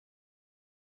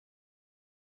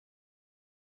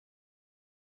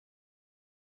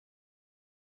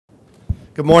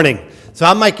Good morning. So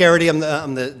I'm Mike Geraghty. I'm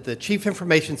the Chief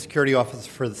Information Security Officer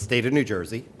for the state of New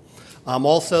Jersey. I'm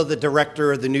also the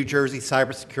Director of the New Jersey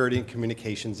Cybersecurity and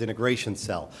Communications Integration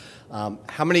Cell.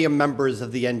 How many are members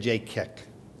of the NJCCIC?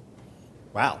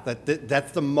 Wow,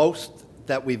 that's the most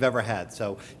that we've ever had.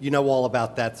 So you know all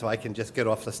about that, so I can just get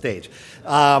off the stage.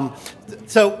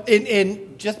 So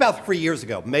in just about 3 years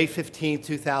ago, May 15,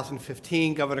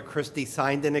 2015, Governor Christie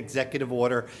signed an executive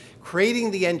order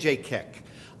creating the NJCCIC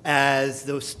as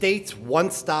the state's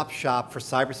one-stop shop for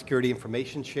cybersecurity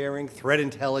information sharing, threat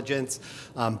intelligence,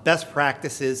 best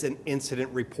practices, and incident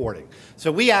reporting.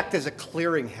 So we act as a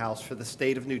clearinghouse for the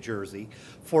state of New Jersey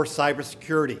for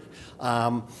cybersecurity.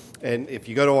 And if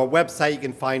you go to our website, you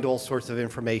can find all sorts of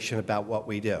information about what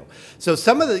we do. So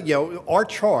some of the, our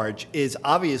charge is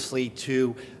obviously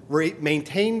to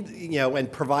maintain,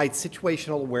 and provide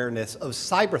situational awareness of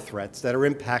cyber threats that are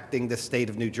impacting the state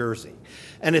of New Jersey.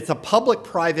 And it's a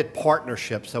public-private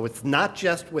partnership, so it's not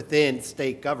just within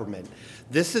state government.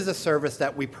 This is a service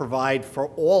that we provide for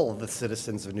all of the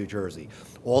citizens of New Jersey,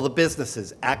 all the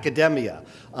businesses, academia,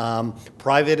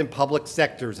 private and public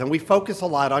sectors, and we focus a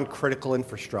lot on critical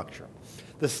infrastructure.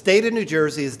 The state of New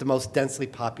Jersey is the most densely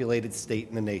populated state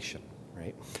in the nation,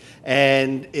 right?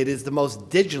 And it is the most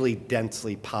digitally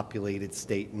densely populated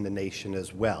state in the nation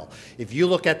as well. If you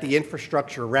look at the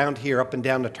infrastructure around here, up and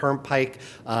down the turnpike,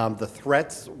 the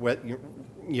threats,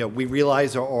 we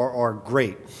realize are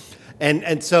great.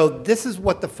 And so this is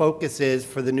what the focus is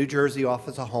for the New Jersey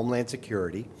Office of Homeland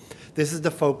Security. This is the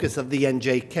focus of the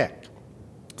NJCCIC.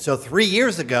 So 3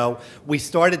 years ago, we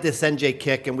started this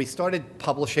NJCCIC and we started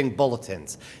publishing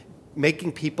bulletins,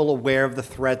 making people aware of the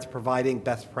threats, providing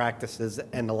best practices,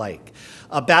 and the like.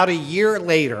 About a year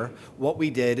later, what we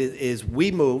did is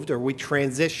we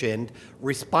transitioned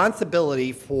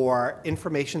responsibility for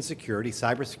information security,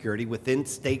 cybersecurity within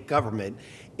state government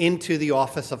into the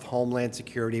Office of Homeland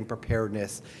Security and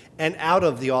Preparedness and out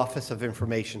of the Office of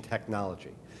Information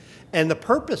Technology. And the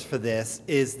purpose for this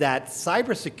is that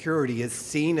cybersecurity is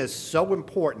seen as so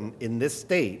important in this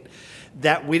state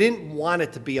that we didn't want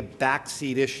it to be a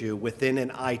backseat issue within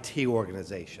an IT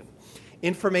organization.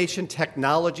 Information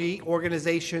technology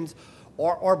organizations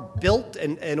are built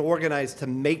and organized to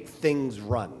make things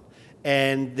run.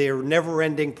 And they're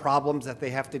never-ending problems that they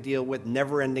have to deal with,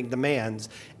 never-ending demands.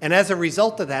 And as a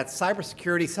result of that,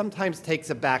 cybersecurity sometimes takes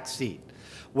a backseat.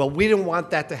 Well, we didn't want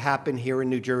that to happen here in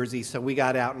New Jersey, so we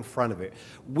got out in front of it.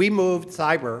 We moved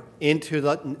cyber into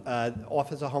the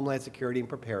Office of Homeland Security and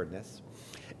Preparedness.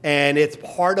 And it's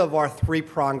part of our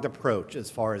three-pronged approach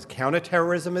as far as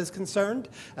counterterrorism is concerned,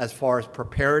 as far as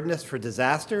preparedness for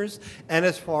disasters, and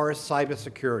as far as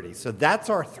cybersecurity. So that's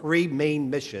our three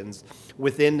main missions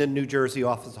within the New Jersey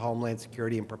Office of Homeland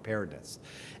Security and Preparedness.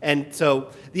 And so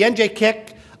the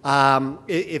NJCCIC,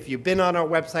 if you've been on our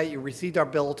website, you received our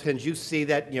bulletins, you see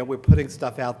that we're putting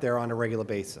stuff out there on a regular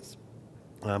basis.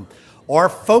 Our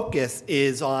focus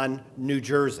is on New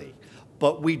Jersey.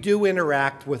 But we do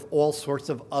interact with all sorts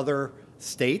of other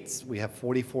states. We have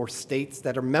 44 states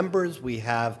that are members. We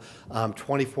have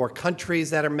 24 countries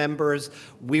that are members.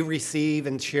 We receive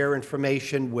and share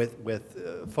information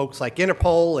with folks like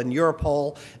Interpol and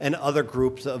Europol and other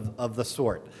groups of the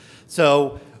sort.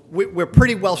 So we're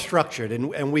pretty well structured,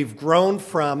 and we've grown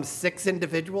from 6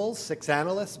 individuals, 6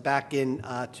 analysts back in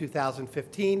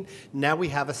 2015. Now we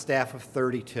have a staff of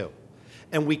 32.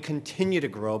 And we continue to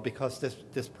grow because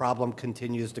this problem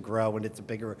continues to grow, and it's a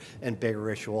bigger and bigger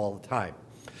issue all the time.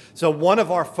 So one of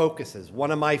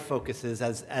my focuses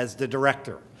as the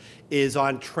director is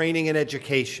on training and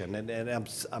education. And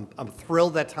I'm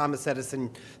thrilled that Thomas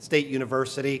Edison State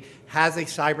University has a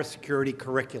cybersecurity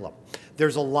curriculum.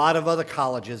 There's a lot of other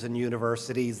colleges and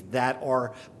universities that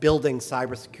are building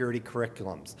cybersecurity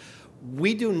curriculums.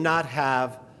 We do not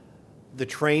have the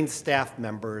trained staff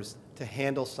members to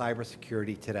handle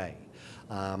cybersecurity today.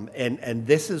 And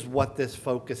this is what this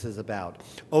focus is about.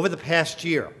 Over the past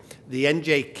year, the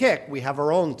NJCCIC, we have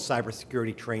our own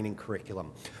cybersecurity training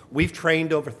curriculum. We've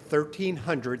trained over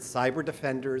 1,300 cyber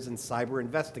defenders and cyber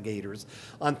investigators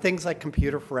on things like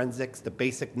computer forensics, the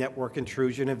basic network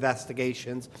intrusion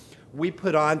investigations. We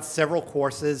put on several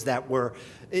courses that were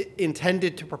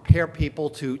intended to prepare people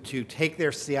to take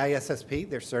their CISSP,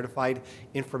 their Certified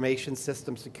Information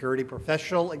System Security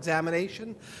Professional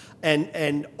examination.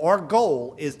 And our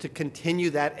goal is to continue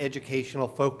that educational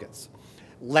focus.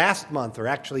 Last month, or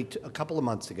actually a couple of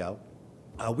months ago,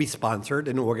 we sponsored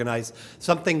and organized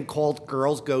something called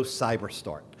Girls Go Cyber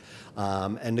Start.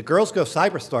 And the Girls Go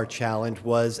Cyberstar Challenge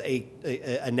was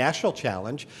a national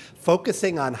challenge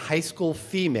focusing on high school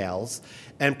females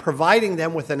and providing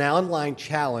them with an online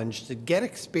challenge to get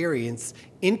experience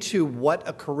into what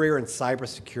a career in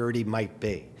cybersecurity might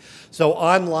be. So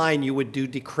online, you would do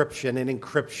decryption and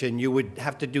encryption. You would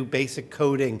have to do basic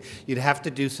coding. You'd have to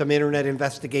do some internet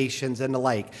investigations and the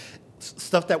like.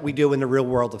 Stuff that we do in the real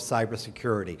world of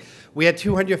cybersecurity. We had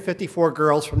 254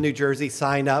 girls from New Jersey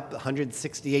sign up,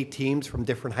 168 teams from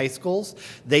different high schools.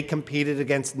 They competed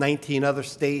against 19 other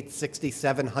states,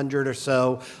 6,700 or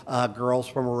so girls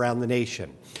from around the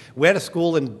nation. We had a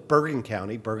school in Bergen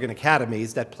County, Bergen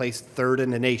Academies, that placed third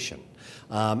in the nation.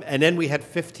 And then we had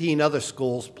 15 other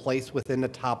schools placed within the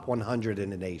top 100 in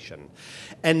the nation.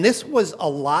 And this was a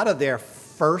lot of their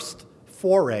first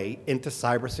foray into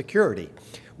cybersecurity.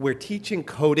 We're teaching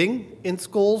coding in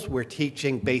schools, we're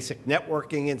teaching basic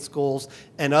networking in schools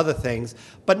and other things,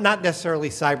 but not necessarily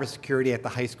cybersecurity at the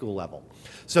high school level.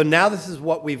 So now this is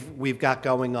what we've got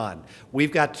going on.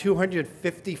 We've got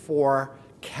 254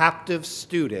 captive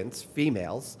students,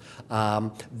 females,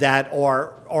 that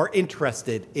are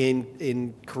interested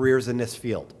in careers in this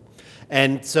field.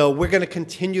 And so we're going to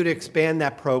continue to expand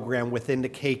that program within the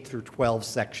K through 12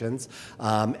 sections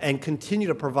and continue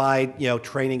to provide,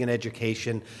 training and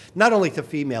education, not only to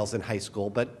females in high school,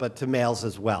 but to males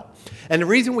as well. And the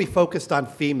reason we focused on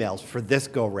females for this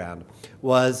go-round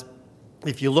was,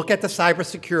 if you look at the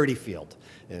cybersecurity field,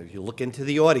 if you look into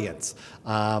the audience,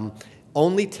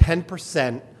 only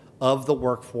 10% of the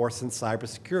workforce in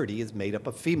cybersecurity is made up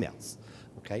of females.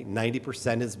 Okay,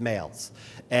 90% is males.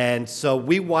 And so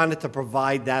we wanted to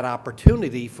provide that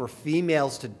opportunity for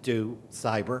females to do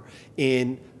cyber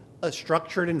in a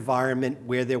structured environment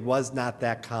where there was not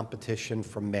that competition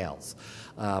from males.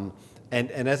 And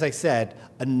as I said,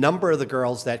 a number of the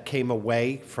girls that came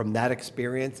away from that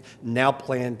experience now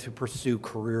plan to pursue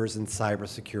careers in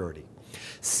cybersecurity.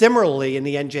 Similarly, in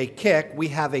the NJCCIC, we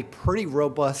have a pretty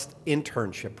robust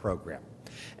internship program.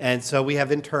 And so we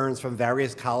have interns from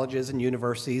various colleges and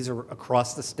universities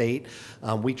across the state.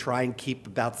 We try and keep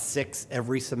about 6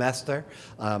 every semester,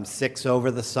 6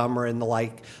 over the summer and the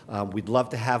like. We'd love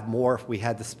to have more if we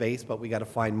had the space, but we got to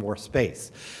find more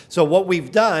space. So what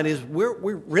we've done is we're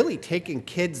really taking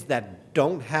kids that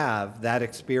don't have that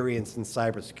experience in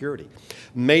cybersecurity,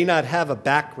 may not have a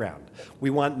background.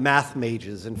 We want math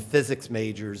majors and physics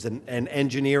majors and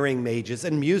engineering majors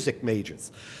and music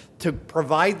majors to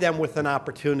provide them with an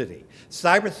opportunity.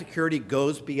 Cybersecurity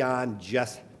goes beyond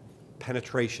just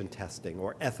penetration testing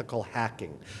or ethical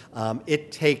hacking.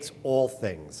 It takes all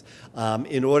things.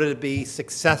 In order to be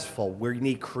successful, we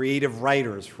need creative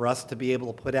writers for us to be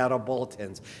able to put out our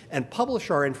bulletins and publish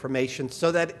our information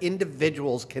so that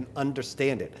individuals can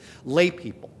understand it. Lay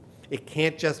people. It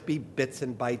can't just be bits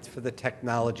and bytes for the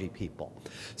technology people.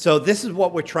 So this is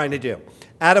what we're trying to do.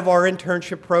 Out of our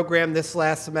internship program this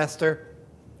last semester,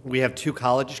 we have 2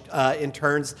 college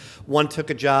interns. One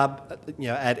took a job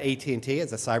at AT&T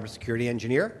as a cybersecurity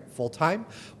engineer, full-time.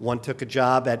 One took a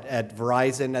job at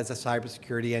Verizon as a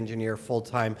cybersecurity engineer,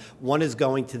 full-time. One is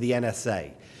going to the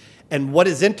NSA. And what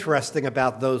is interesting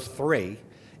about those 3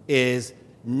 is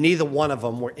neither one of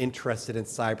them were interested in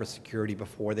cybersecurity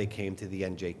before they came to the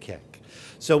NJCCIC.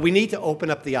 So we need to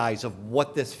open up the eyes of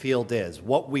what this field is,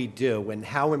 what we do, and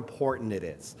how important it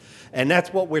is. And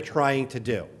that's what we're trying to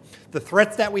do. The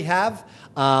threats that we have,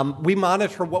 we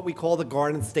monitor what we call the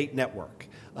Garden State Network.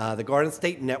 The Garden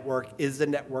State Network is the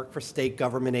network for state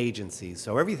government agencies.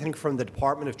 So everything from the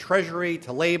Department of Treasury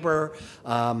to Labor,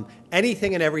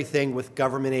 anything and everything with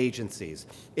government agencies.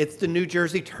 It's the New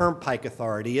Jersey Turnpike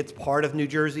Authority. It's part of New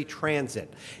Jersey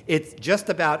Transit. It's just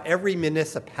about every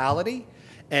municipality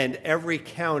and every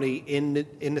county in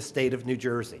the state of New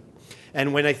Jersey.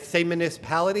 And when I say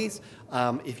municipalities,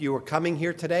 if you were coming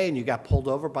here today and you got pulled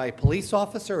over by a police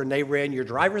officer and they ran your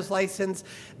driver's license,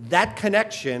 that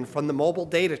connection from the mobile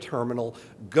data terminal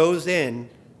goes in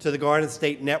to the Garden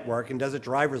State Network and does a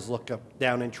driver's lookup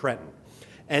down in Trenton.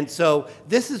 And so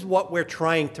this is what we're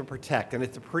trying to protect, and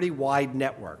it's a pretty wide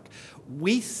network.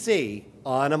 We see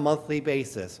on a monthly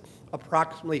basis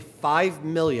approximately 5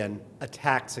 million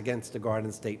attacks against the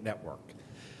Garden State Network.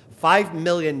 5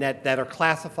 million that are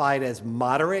classified as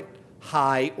moderate,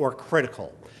 high, or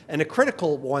critical. And the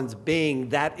critical ones being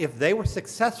that if they were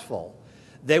successful,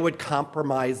 they would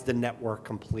compromise the network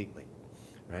completely,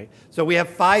 right? So we have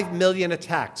 5 million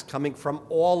attacks coming from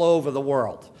all over the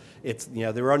world.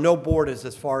 There are no borders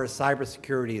as far as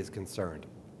cybersecurity is concerned.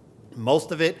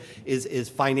 Most of it is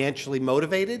financially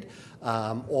motivated,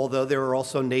 although there are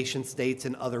also nation states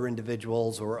and other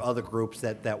individuals or other groups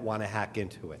that want to hack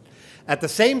into it. At the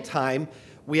same time,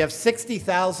 We have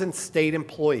 60,000 state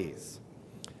employees.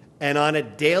 And on a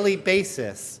daily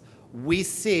basis, we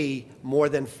see more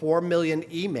than 4 million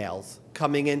emails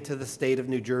coming into the state of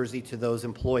New Jersey to those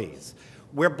employees.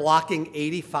 We're blocking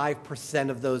 85%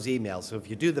 of those emails. So if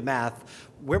you do the math,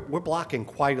 we're blocking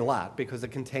quite a lot because it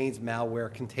contains malware,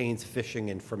 it contains phishing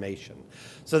information.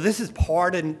 So this is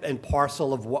part and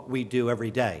parcel of what we do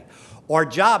every day. Our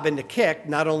job in the KIC,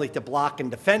 not only to block and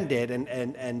defend it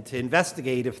and to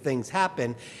investigate if things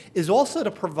happen, is also to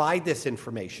provide this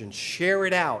information, share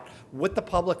it out with the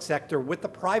public sector, with the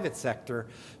private sector,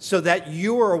 so that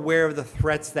you are aware of the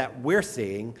threats that we're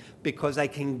seeing, because I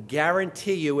can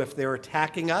guarantee you if they're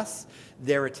attacking us,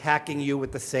 they're attacking you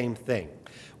with the same thing.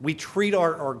 We treat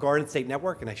our Garden State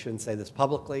Network, and I shouldn't say this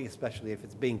publicly, especially if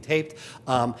it's being taped,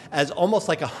 as almost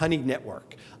like a honey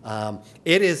network.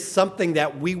 It is something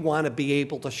that we want to be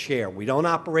able to share. We don't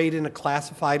operate in a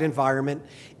classified environment,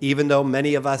 even though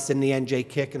many of us in the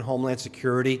NJCCIC and Homeland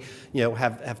Security,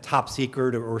 have top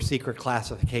secret or secret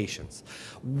classifications.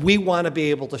 We want to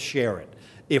be able to share it.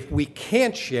 If we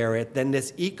can't share it, then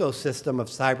this ecosystem of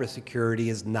cybersecurity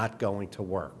is not going to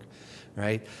work.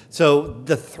 Right? So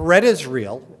the threat is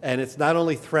real, and it's not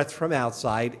only threats from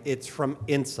outside, it's from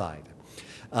inside.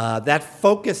 That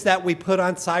focus that we put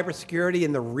on cybersecurity,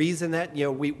 and the reason that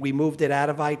we moved it out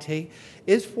of IT,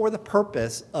 is for the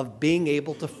purpose of being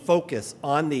able to focus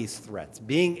on these threats,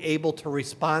 being able to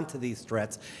respond to these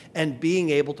threats, and being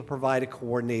able to provide a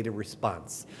coordinated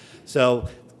response. So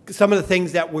some of the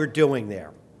things that we're doing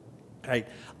there. Right.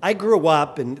 I grew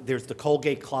up, and there's the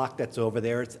Colgate clock that's over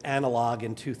there. It's analog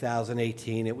in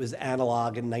 2018. It was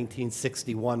analog in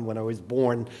 1961 when I was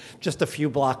born, just a few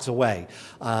blocks away.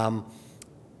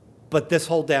 But this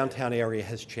whole downtown area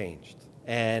has changed.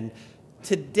 And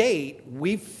to date,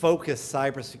 we've focused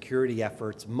cybersecurity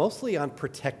efforts mostly on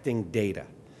protecting data.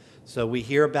 So we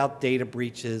hear about data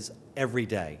breaches every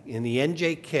day. In the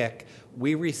NJCCIC,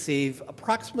 we receive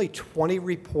approximately 20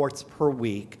 reports per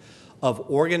week of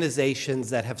organizations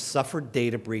that have suffered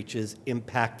data breaches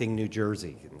impacting New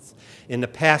Jerseyans. In the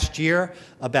past year,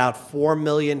 about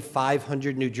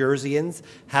 4,500,000 New Jerseyans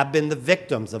have been the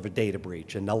victims of a data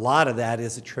breach, and a lot of that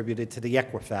is attributed to the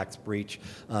Equifax breach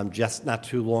just not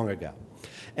too long ago.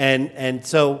 And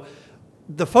so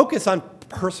the focus on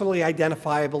personally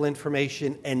identifiable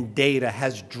information and data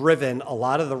has driven a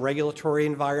lot of the regulatory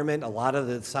environment, a lot of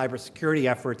the cybersecurity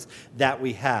efforts that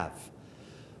we have.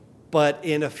 But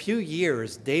in a few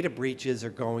years, data breaches are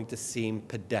going to seem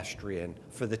pedestrian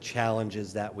for the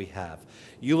challenges that we have.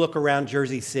 You look around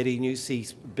Jersey City and you see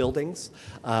buildings.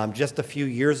 Just a few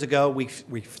years ago, we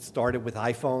started with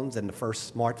iPhones and the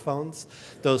first smartphones.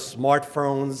 Those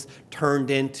smartphones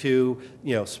turned into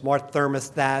smart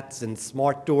thermostats and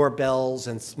smart doorbells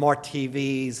and smart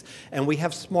TVs, and we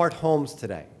have smart homes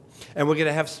today. And we're going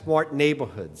to have smart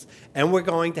neighborhoods. And we're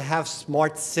going to have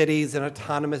smart cities and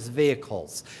autonomous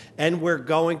vehicles. And we're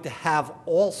going to have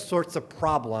all sorts of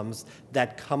problems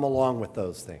that come along with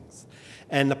those things.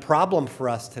 And the problem for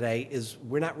us today is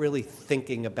we're not really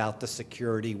thinking about the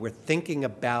security. We're thinking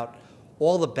about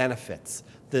all the benefits,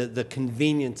 the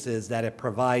conveniences that it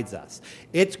provides us.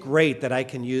 It's great that I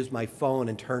can use my phone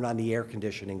and turn on the air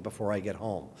conditioning before I get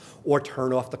home, or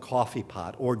turn off the coffee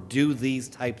pot, or do these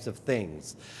types of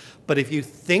things. But if you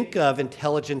think of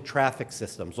intelligent traffic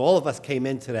systems, all of us came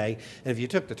in today, and if you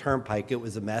took the Turnpike, it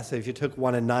was a mess. If you took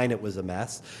 1 and 9, it was a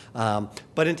mess.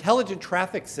 But intelligent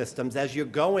traffic systems, as you're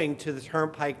going to the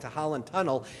Turnpike to Holland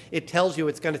Tunnel, it tells you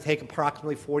it's going to take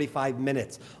approximately 45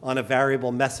 minutes on a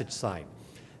variable message sign.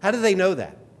 How do they know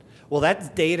that? Well, that's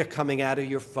data coming out of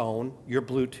your phone, your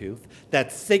Bluetooth,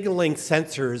 that's signaling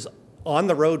sensors on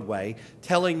the roadway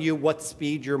telling you what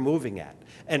speed you're moving at.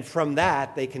 And from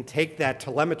that, they can take that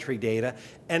telemetry data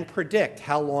and predict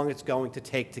how long it's going to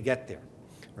take to get there.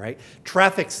 Right?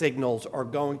 Traffic signals are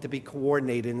going to be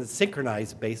coordinated and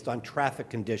synchronized based on traffic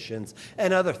conditions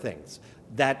and other things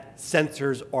that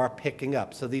sensors are picking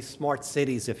up. So these smart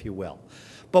cities, if you will.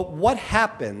 But what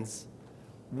happens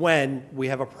when we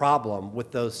have a problem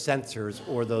with those sensors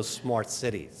or those smart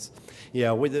cities?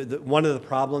 One of the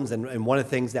problems and one of the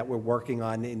things that we're working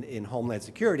on in Homeland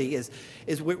Security is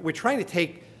we're trying to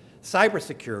take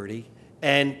cybersecurity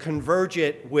and converge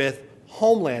it with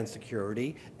Homeland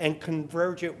Security and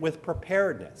converge it with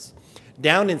preparedness.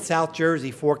 Down in South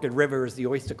Jersey, Forked River is the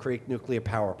Oyster Creek Nuclear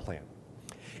Power Plant.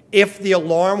 If the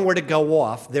alarm were to go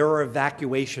off, there are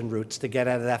evacuation routes to get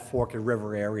out of that Forked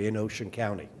River area in Ocean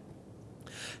County.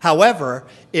 However,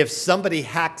 if somebody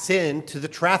hacks into the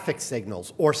traffic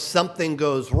signals or something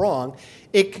goes wrong,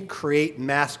 it can create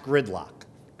mass gridlock,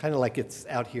 kind of like it's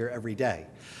out here every day.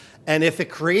 And if it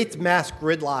creates mass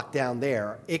gridlock down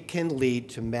there, it can lead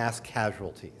to mass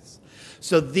casualties.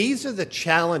 So these are the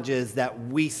challenges that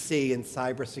we see in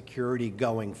cybersecurity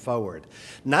going forward.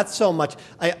 Not so much,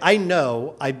 I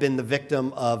know I've been the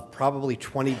victim of probably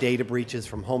 20 data breaches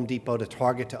from Home Depot to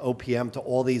Target to OPM to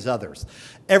all these others.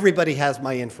 Everybody has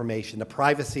my information. The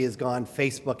privacy is gone,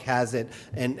 Facebook has it,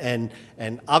 and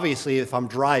obviously if I'm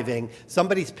driving,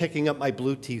 somebody's picking up my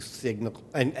Bluetooth signal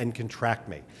and can track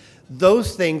me.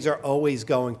 Those things are always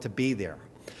going to be there.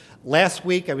 Last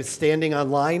week, I was standing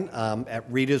online at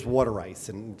Rita's Water Ice,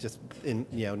 and just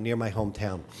near my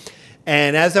hometown.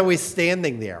 And as I was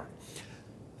standing there,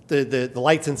 the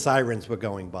lights and sirens were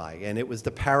going by, and it was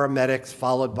the paramedics,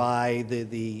 followed by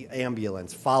the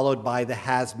ambulance, followed by the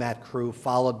hazmat crew,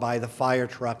 followed by the fire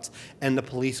trucks and the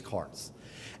police cars.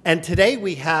 And today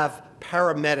we have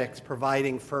paramedics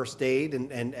providing first aid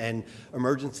and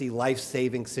emergency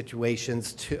life-saving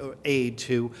situations to aid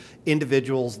to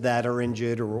individuals that are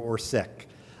injured or sick.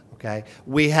 Okay?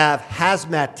 We have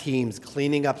hazmat teams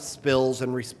cleaning up spills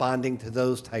and responding to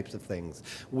those types of things.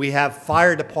 We have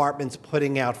fire departments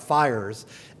putting out fires,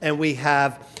 and we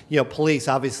have police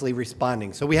obviously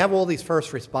responding. So we have all these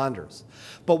first responders.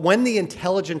 But when the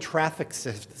intelligent traffic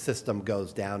system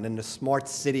goes down and the smart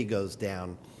city goes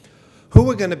down, who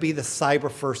are going to be the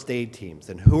cyber first aid teams,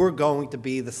 and who are going to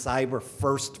be the cyber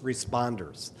first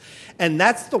responders? And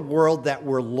that's the world that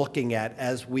we're looking at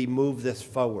as we move this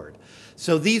forward.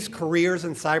 So these careers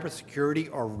in cybersecurity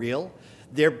are real.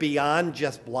 They're beyond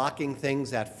just blocking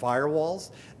things at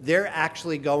firewalls. They're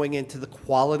actually going into the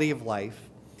quality of life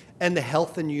and the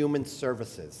health and human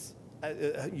services,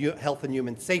 health and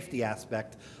human safety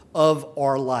aspect of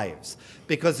our lives,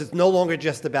 because it's no longer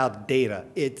just about data.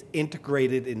 It's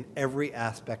integrated in every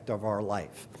aspect of our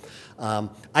life.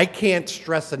 I can't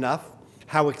stress enough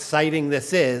how exciting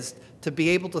this is to be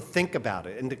able to think about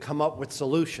it and to come up with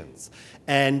solutions.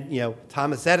 And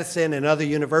Thomas Edison and other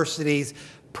universities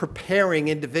preparing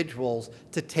individuals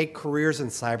to take careers in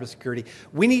cybersecurity.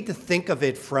 We need to think of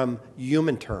it from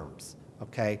human terms,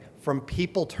 okay? From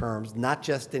people terms, not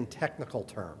just in technical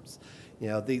terms.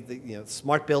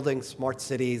 Smart buildings, smart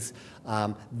cities,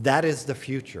 that is the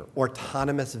future.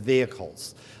 Autonomous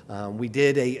vehicles. We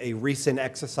did a recent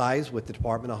exercise with the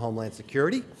Department of Homeland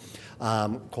Security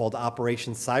called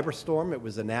Operation Cyberstorm. It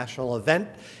was a national event,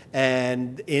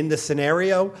 and in the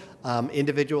scenario,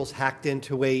 individuals hacked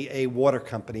into a water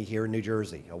company here in New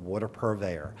Jersey, a water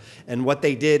purveyor. And what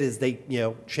they did is they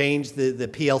changed the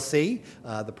PLC,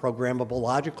 the programmable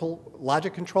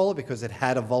logic controller, because it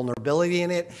had a vulnerability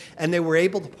in it, and they were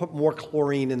able to put more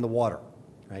chlorine in the water.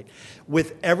 Right?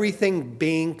 With everything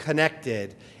being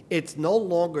connected, it's no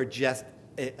longer just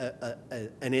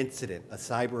an incident, a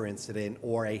cyber incident,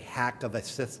 or a hack of a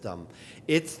system.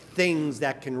 It's things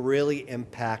that can really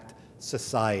impact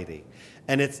society.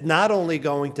 And it's not only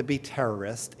going to be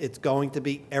terrorists, it's going to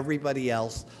be everybody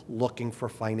else looking for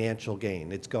financial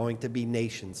gain. It's going to be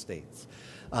nation states.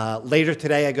 Later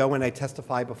today, I go and I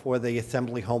testify before the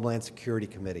Assembly Homeland Security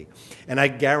Committee. And I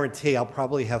guarantee I'll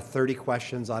probably have 30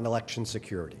 questions on election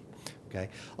security. Okay?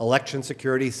 Election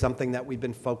security is something that we've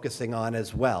been focusing on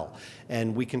as well.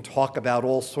 And we can talk about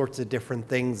all sorts of different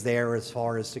things there as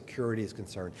far as security is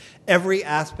concerned. Every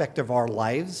aspect of our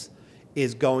lives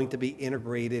is going to be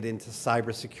integrated into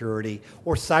cybersecurity,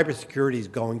 or cybersecurity is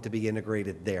going to be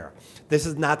integrated there. This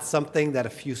is not something that a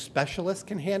few specialists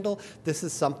can handle. This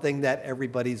is something that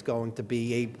everybody's going to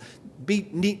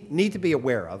need to be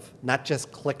aware of, not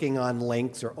just clicking on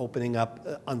links or opening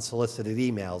up unsolicited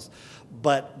emails,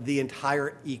 but the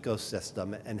entire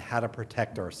ecosystem and how to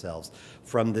protect ourselves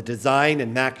from the design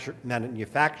and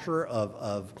manufacture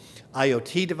of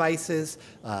IoT devices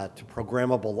to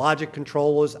programmable logic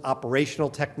controllers, operational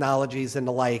technologies, and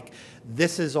the like.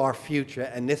 This is our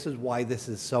future, and this is why this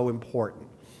is so important.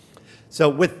 So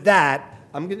with that,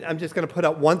 I'm just going to put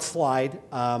up one slide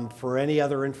for any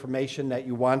other information that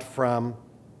you want from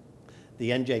the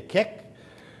NJCCIC.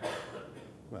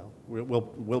 Well,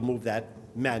 we'll move that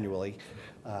manually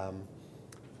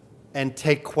and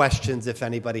take questions if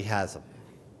anybody has them.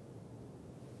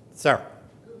 Sir.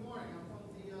 Good morning. I'm from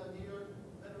the New York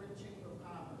Veteran Chamber of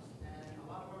Commerce, and a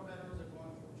lot of our veterans are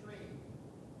going through training.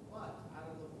 But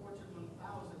out of the Fortune 1000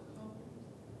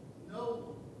 companies,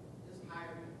 no one is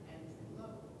hiring entry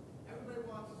level. Everybody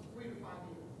wants 3 to 5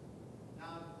 years.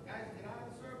 Now, guys get out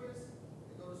of the service,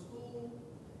 they go to school,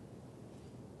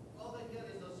 all they get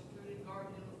is a security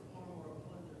guard uniform or a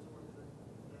plunger towards it.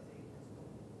 That's 8 years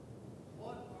old.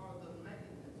 What are the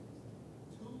mechanisms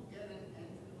to get an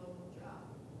entry level job?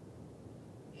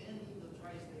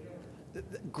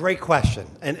 Great question,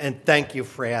 and thank you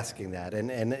for asking that.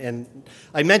 And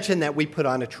I mentioned that we put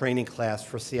on a training class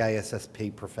for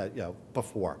CISSP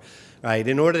before, right?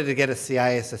 In order to get a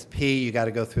CISSP, you got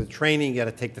to go through the training, you got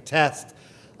to take the test,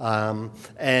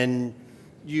 and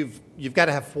you've got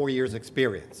to have 4 years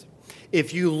experience.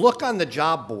 If you look on the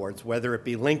job boards, whether it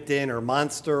be LinkedIn or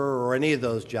Monster or any of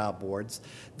those job boards,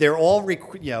 they're all,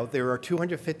 there are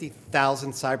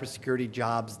 250,000 cybersecurity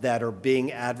jobs that are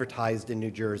being advertised in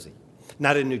New Jersey.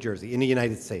 Not in New Jersey, in the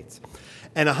United States.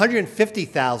 And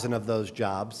 150,000 of those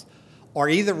jobs are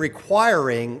either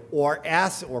requiring or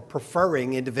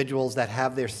preferring individuals that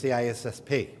have their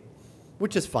CISSP,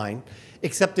 which is fine,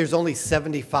 except there's only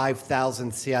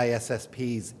 75,000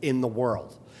 CISSPs in the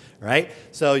world. Right?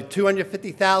 So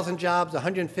 250,000 jobs,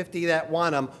 150 that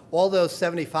want them, all those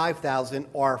 75,000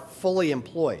 are fully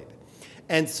employed.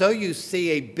 And so you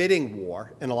see a bidding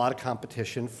war and a lot of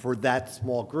competition for that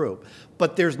small group,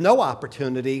 but there's no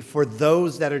opportunity for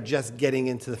those that are just getting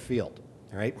into the field,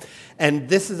 right? And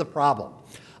this is a problem.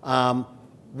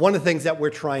 One of the things that we're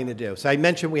trying to do, so I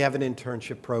mentioned we have an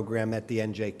internship program at the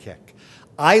NJCCIC.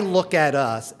 I look at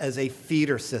us as a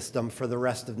feeder system for the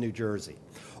rest of New Jersey.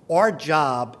 Our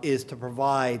job is to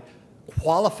provide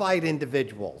qualified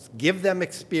individuals, give them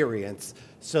experience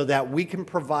so that we can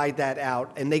provide that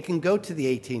out and they can go to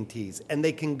the AT&Ts and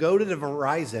they can go to the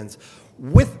Verizons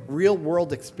with real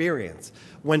world experience.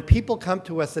 When people come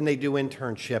to us and they do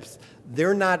internships,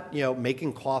 they're not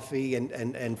making coffee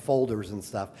and folders and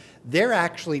stuff. They're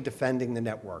actually defending the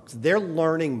networks. They're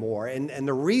learning more. And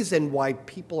the reason why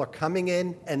people are coming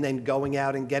in and then going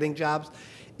out and getting jobs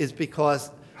is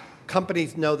because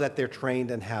companies know that they're trained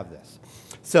and have this.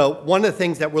 So one of the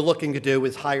things that we're looking to do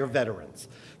is hire veterans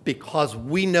because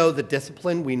we know the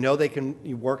discipline, we know they can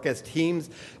work as teams,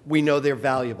 we know they're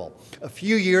valuable. A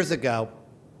few years ago,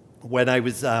 when I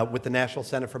was with the National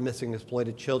Center for Missing and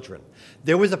Exploited Children,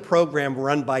 there was a program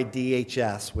run by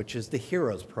DHS, which is the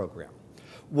HEROES program,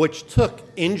 which took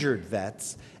injured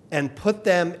vets and put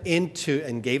them into,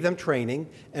 and gave them training,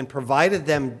 and provided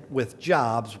them with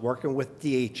jobs working with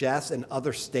DHS and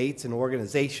other states and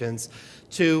organizations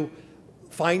to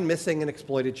find missing and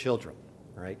exploited children,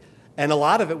 right? And a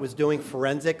lot of it was doing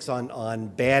forensics on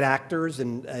bad actors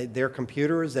and their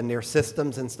computers and their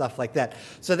systems and stuff like that.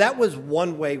 So that was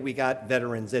one way we got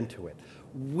veterans into it.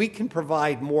 We can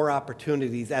provide more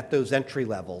opportunities at those entry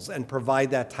levels and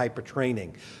provide that type of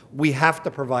training. We have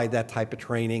to provide that type of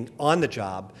training on the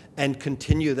job and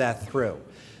continue that through.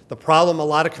 The problem a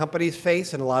lot of companies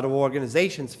face and a lot of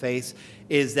organizations face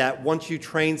is that once you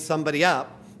train somebody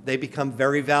up, they become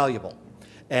very valuable.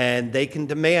 And they can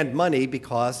demand money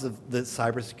because of the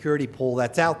cybersecurity pool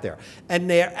that's out there. And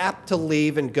they're apt to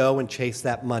leave and go and chase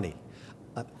that money.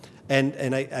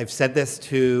 I've said this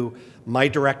to my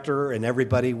director and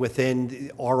everybody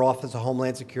within our Office of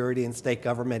Homeland Security and state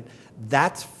government.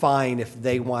 That's fine if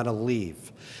they want to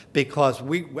leave. Because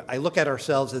I look at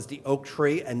ourselves as the oak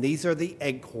tree, and these are the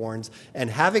acorns. And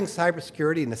having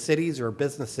cybersecurity in the cities or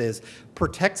businesses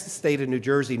protects the state of New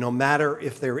Jersey, no matter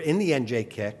if they're in the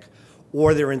NJCCIC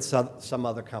or they're in some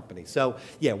other company. So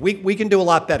yeah, we can do a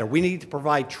lot better. We need to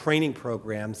provide training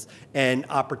programs and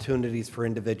opportunities for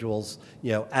individuals,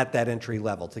 at that entry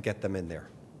level to get them in there.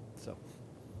 So,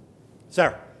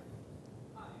 sir.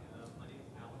 Hi, my name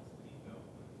is Alex Lenico.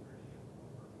 I'm an attorney at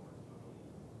I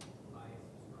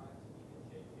subscribe to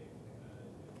the NJCCIC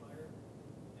newsletter,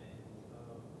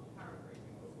 and I'm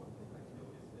paraphrasing, but one thing I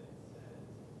noticed that it says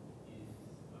is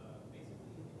basically that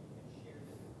you can share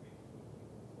this information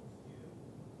with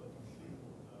people close to you,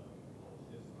 but you shouldn't publish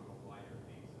this on a wider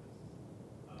basis.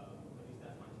 At least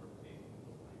that's my interpretation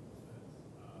of what the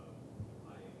language says.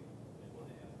 I just want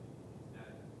to ask you, is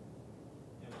that,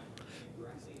 am I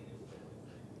correctly in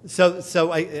this?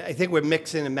 So I think we're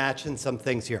mixing and matching some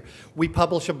things here. We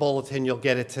publish a bulletin. You'll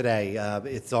get it today.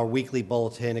 It's our weekly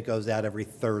bulletin. It goes out every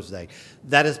Thursday.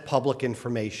 That is public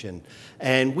information.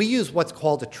 And we use what's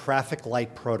called a traffic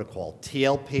light protocol,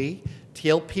 TLP.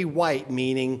 TLP white,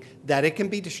 meaning that it can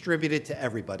be distributed to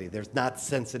everybody. There's not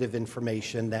sensitive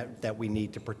information that we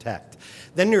need to protect.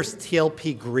 Then there's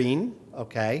TLP green,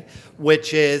 okay,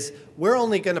 which is we're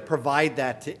only going to provide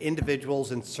that to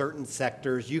individuals in certain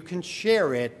sectors. You can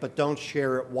share it, but don't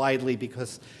share it widely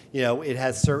because, it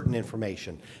has certain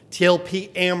information.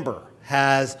 TLP amber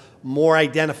has more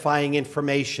identifying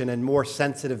information and more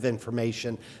sensitive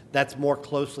information That's more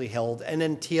closely held. And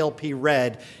then TLP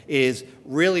red is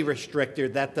really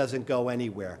restricted. That doesn't go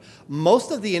anywhere.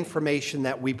 Most of the information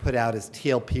that we put out is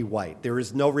TLP white. There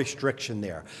is no restriction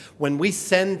there. When we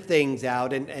send things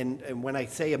out, and when I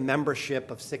say a membership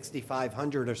of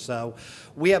 6,500 or so,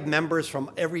 we have members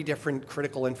from every different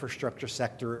critical infrastructure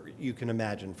sector you can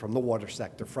imagine, from the water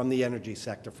sector, from the energy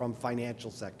sector, from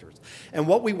financial sectors. And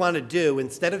what we want to do,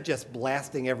 instead of just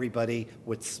blasting everybody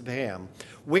with spam,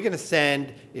 we're going to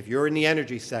send, if you're in the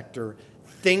energy sector,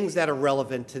 things that are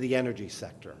relevant to the energy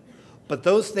sector. But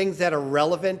those things that are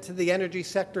relevant to the energy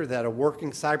sector, that are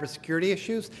working cybersecurity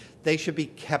issues, they should be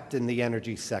kept in the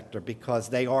energy sector because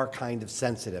they are kind of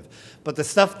sensitive. But the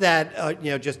stuff that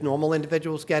just normal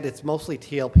individuals get, it's mostly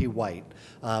TLP white.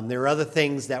 There are other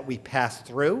things that we pass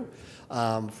through,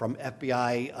 from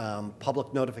FBI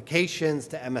public notifications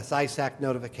to MSISAC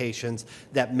notifications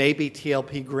that may be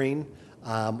TLP green.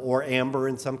 Or amber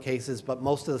in some cases, but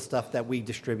most of the stuff that we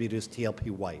distribute is TLP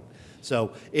white.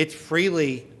 So it's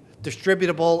freely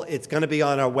distributable. It's going to be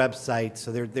on our website,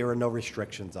 so there are no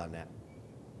restrictions on that.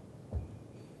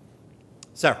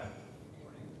 Sir.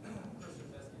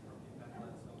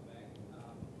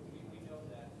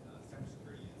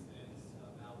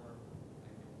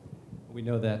 We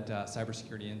know that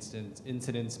cybersecurity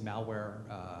incidents, malware,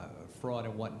 fraud,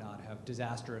 and whatnot have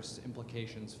disastrous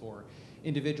implications for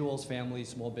individuals, families,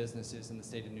 small businesses in the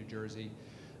state of New Jersey.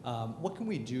 What can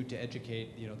we do to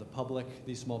educate the public,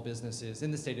 these small businesses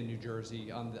in the state of New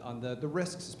Jersey on the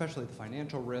risks, especially the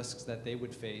financial risks that they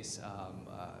would face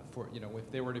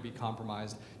if they were to be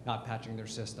compromised, not patching their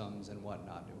systems and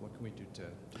whatnot? What can we do to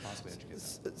possibly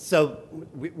educate them? So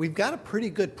we've got a pretty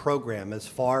good program as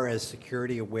far as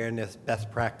security awareness best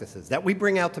practices that we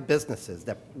bring out to businesses,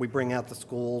 that we bring out to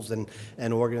schools and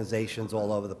organizations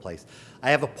all over the place. I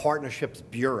have a partnerships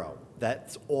bureau.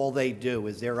 That's all they do,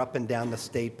 is they're up and down the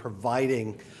state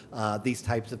providing these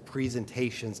types of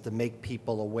presentations to make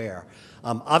people aware.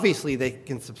 Obviously, they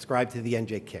can subscribe to the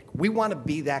NJCCIC. We want to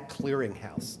be that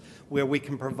clearinghouse where we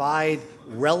can provide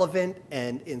relevant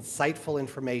and insightful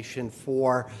information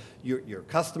for your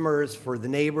customers, for the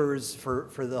neighbors, for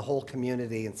the whole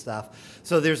community and stuff.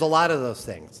 So there's a lot of those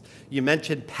things. You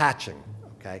mentioned patching,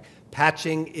 okay?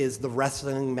 Patching is the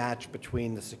wrestling match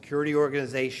between the security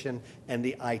organization and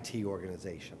the IT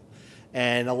organization.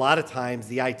 And a lot of times,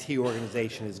 the IT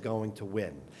organization is going to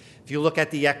win. If you look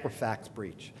at the Equifax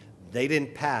breach, they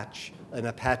didn't patch an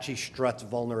Apache Struts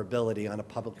vulnerability on a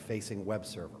public-facing web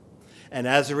server. And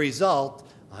as a result,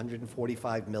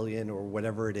 145 million or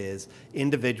whatever it is,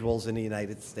 individuals in the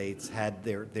United States had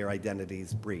their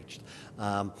identities breached.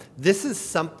 This is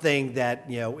something that,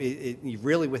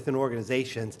 really within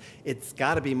organizations, it's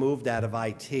got to be moved out of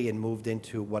IT and moved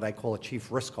into what I call a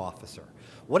chief risk officer.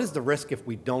 What is the risk if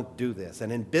we don't do this?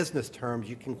 And in business terms,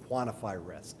 you can quantify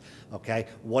risk, okay?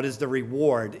 What is the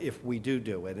reward if we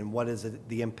do it, and what is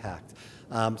the impact?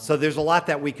 So there's a lot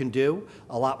that we can do,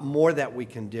 a lot more that we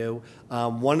can do.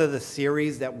 One of the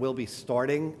series that we'll be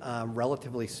starting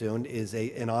relatively soon is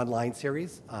an online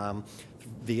series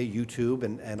via YouTube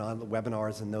and on the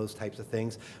webinars and those types of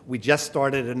things. We just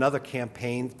started another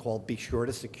campaign called Be Sure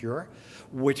to Secure,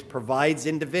 which provides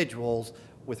individuals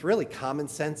with really common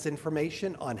sense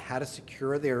information on how to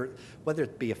secure their, whether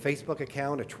it be a Facebook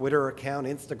account, a Twitter account,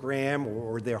 Instagram,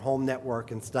 or their home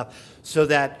network and stuff, so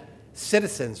that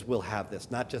citizens will have this,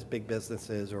 not just big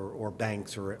businesses or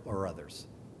banks or others.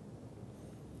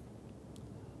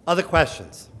 Other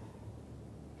questions?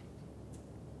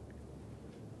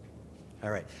 All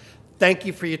right. Thank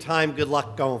you for your time. Good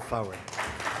luck going forward.